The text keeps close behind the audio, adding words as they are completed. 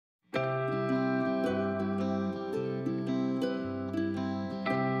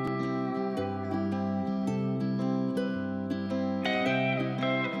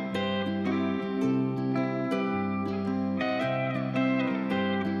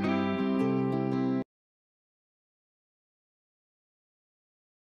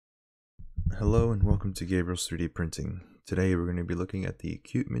Hello and welcome to Gabriel's 3D Printing. Today we're going to be looking at the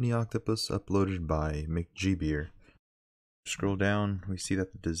Cute Mini Octopus uploaded by McGbeer. Scroll down, we see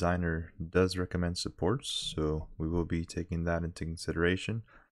that the designer does recommend supports, so we will be taking that into consideration.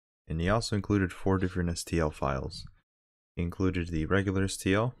 And he also included 4 different STL files. He included the regular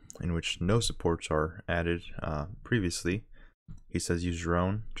STL, in which no supports are added previously. He says use your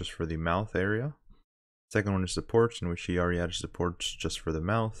own just for the mouth area. Second one is supports, in which he already added supports just for the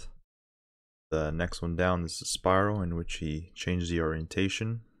mouth. The next one down is the spiral, in which he changed the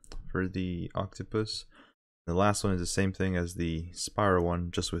orientation for the octopus. The last one is the same thing as the spiral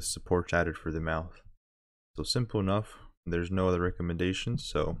one, just with supports added for the mouth. So simple enough. There's no other recommendations,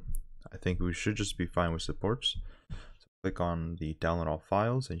 so I think we should just be fine with supports. So click on the download all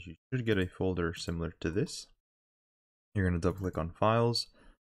files, and you should get a folder similar to this. You're going to double click on files,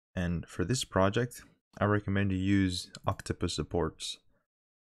 and for this project, I recommend you use octopus supports.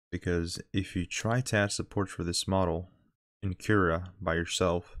 Because if you try to add supports for this model in Cura by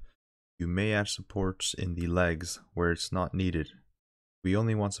yourself, you may add supports in the legs where it's not needed. We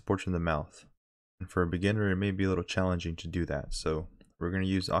only want supports in the mouth. And for a beginner, it may be a little challenging to do that. So we're going to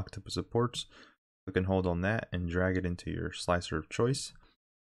use octopus supports. Click and hold on that and drag it into your slicer of choice.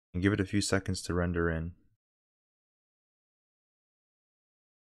 And give it a few seconds to render in.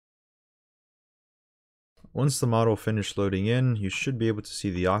 Once the model finished loading in, you should be able to see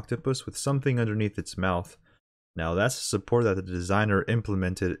the octopus with something underneath its mouth. Now that's a support that the designer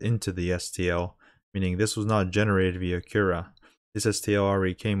implemented into the STL, meaning this was not generated via Cura. This STL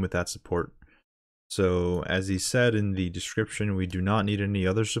already came with that support. So as he said in the description, we do not need any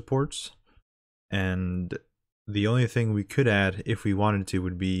other supports. And the only thing we could add if we wanted to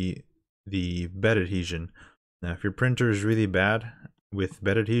would be the bed adhesion. Now if your printer is really bad with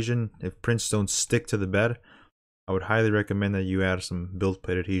bed adhesion, if prints don't stick to the bed, I would highly recommend that you add some build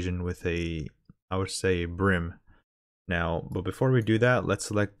plate adhesion with I would say a brim. Now, but before we do that, let's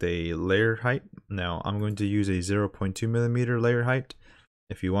select a layer height. Now, I'm going to use a 0.2 millimeter layer height.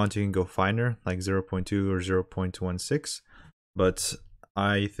 If you want, you can go finer, like 0.2 or 0.16, but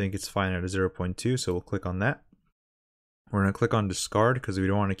I think it's fine at a 0.2, so we'll click on that. We're going to click on discard because we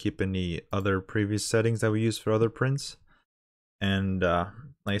don't want to keep any other previous settings that we use for other prints. And like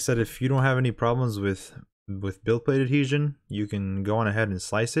I said, if you don't have any problems with build plate adhesion, you can go on ahead and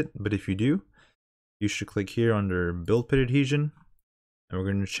slice it. But if you do, you should click here under build plate adhesion, and we're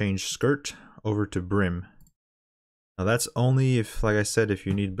going to change skirt over to brim. Now that's only if, like I said, if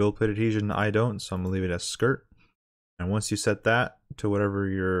you need build plate adhesion. I don't, so I'm gonna leave it as skirt. And once you set that to whatever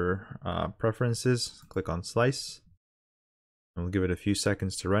your preference is, click on slice, and we'll give it a few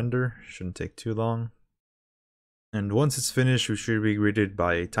seconds to render. Shouldn't take too long. And once it's finished, we should be greeted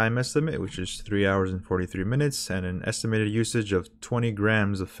by a time estimate, which is 3 hours and 43 minutes, and an estimated usage of 20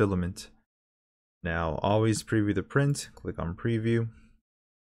 grams of filament. Now, always preview the print, click on preview,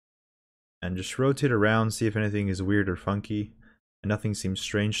 and just rotate around, see if anything is weird or funky. And nothing seems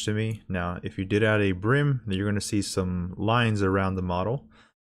strange to me. Now, if you did add a brim, then you're going to see some lines around the model,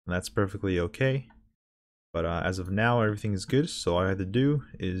 and that's perfectly okay. But as of now, everything is good, so all I have to do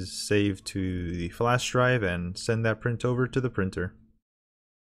is save to the flash drive and send that print over to the printer.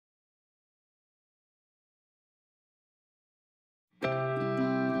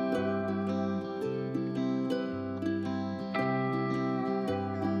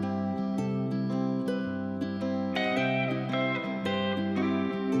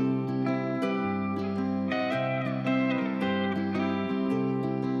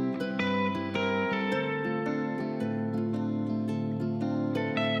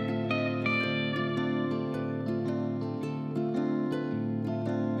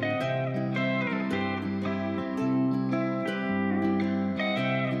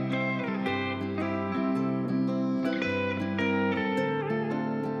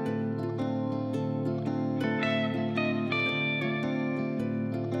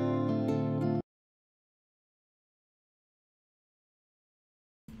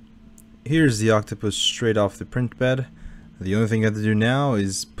 Here's the octopus straight off the print bed. The only thing you have to do now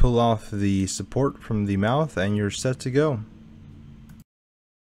is pull off the support from the mouth and you're set to go.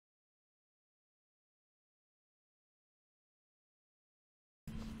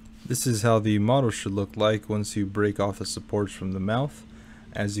 This is how the model should look like once you break off the supports from the mouth.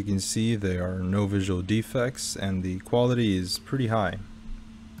 As you can see, there are no visual defects and the quality is pretty high.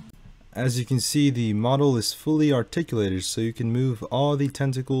 As you can see, the model is fully articulated, so you can move all the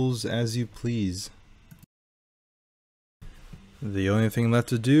tentacles as you please. The only thing left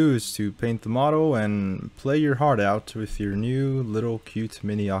to do is to paint the model and play your heart out with your new little cute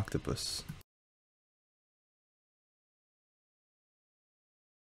mini octopus.